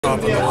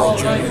top of the world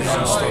juniors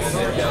and stuff,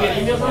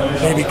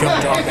 they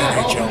become top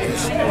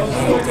NHLers.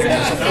 I don't think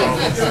there's a problem.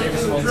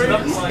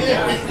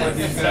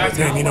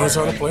 And he knows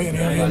how to play, and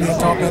he'll be a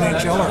top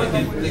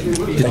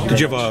NHLer. Did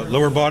you have a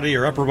lower body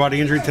or upper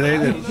body injury today?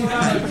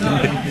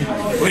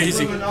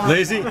 Lazy.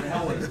 Lazy?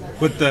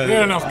 With the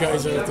There are enough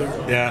guys out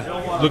there.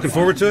 Yeah. Looking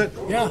forward to it?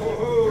 Yeah.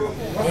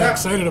 Yeah,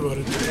 excited about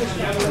it.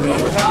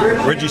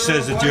 Reggie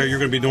says that you're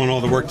going to be doing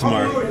all the work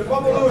tomorrow.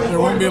 There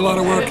won't be a lot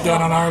of work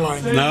done on our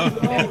line. No?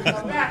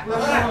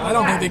 I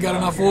don't think they got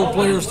enough old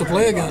players to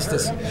play against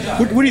us.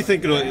 What do you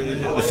think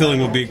the feeling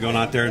will be going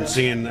out there and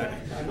seeing?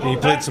 You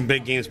played some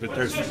big games, but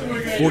there's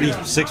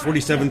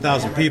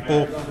 47,000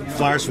 people,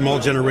 Flyers from all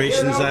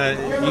generations.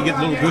 You get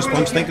little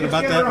goosebumps thinking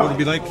about that. What would it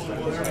be like?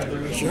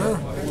 Sure.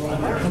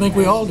 I think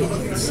we all do. It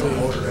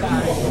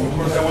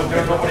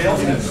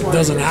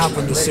doesn't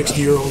happen to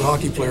 60-year-old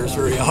hockey players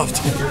very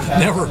often.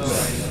 Never.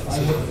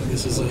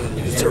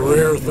 It's a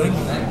rare thing.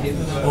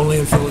 Only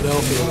in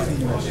Philadelphia.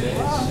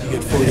 You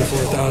get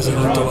 44,000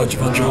 up to watch a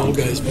bunch of old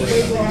guys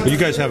play. Well, you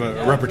guys have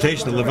a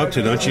reputation to live up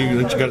to, don't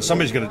you?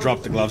 Somebody's got to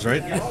drop the gloves,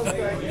 right?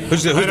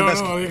 Who's the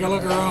best? Know. You can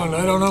look around.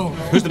 I don't know.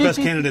 Who's the best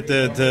candidate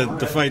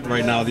to fight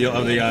right now? Of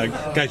the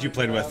guys you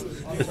played with?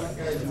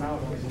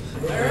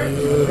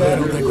 I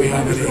don't think we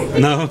have any.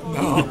 No?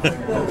 No.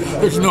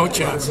 There's no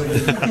chance.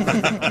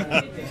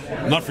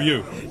 Not for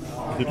you.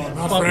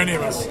 Not for any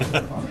of us.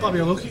 Bobby,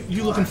 are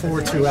you looking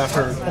forward to,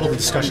 after all the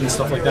discussion and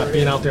stuff like that,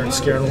 being out there and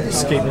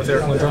skating with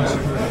Eric Lindros?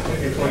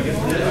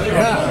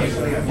 Yeah.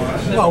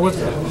 Well, with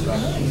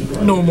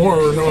no more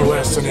or no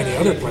less than any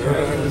other player.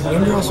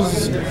 Lindros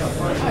was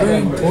very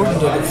important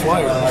to the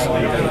Flyers.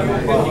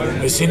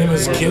 I seen him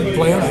as a kid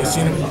playing. I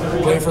seen him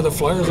play for the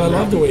Flyers. I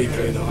love the way he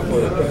played. It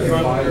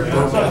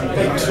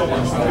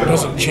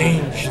doesn't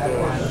change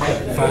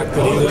the fact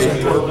that he was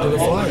important to the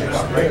Flyers.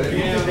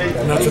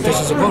 And that's what this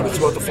is about. It's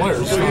about the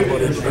Flyers. It's not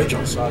about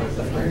individuals.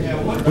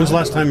 When's the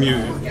last time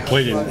you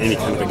played in any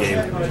kind of a game?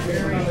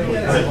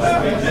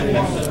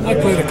 I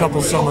played a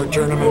couple summer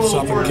tournaments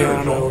up in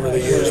Canada over the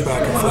years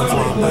back in Flin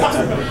Flon, but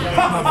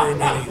not very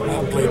many. I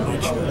haven't played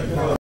much.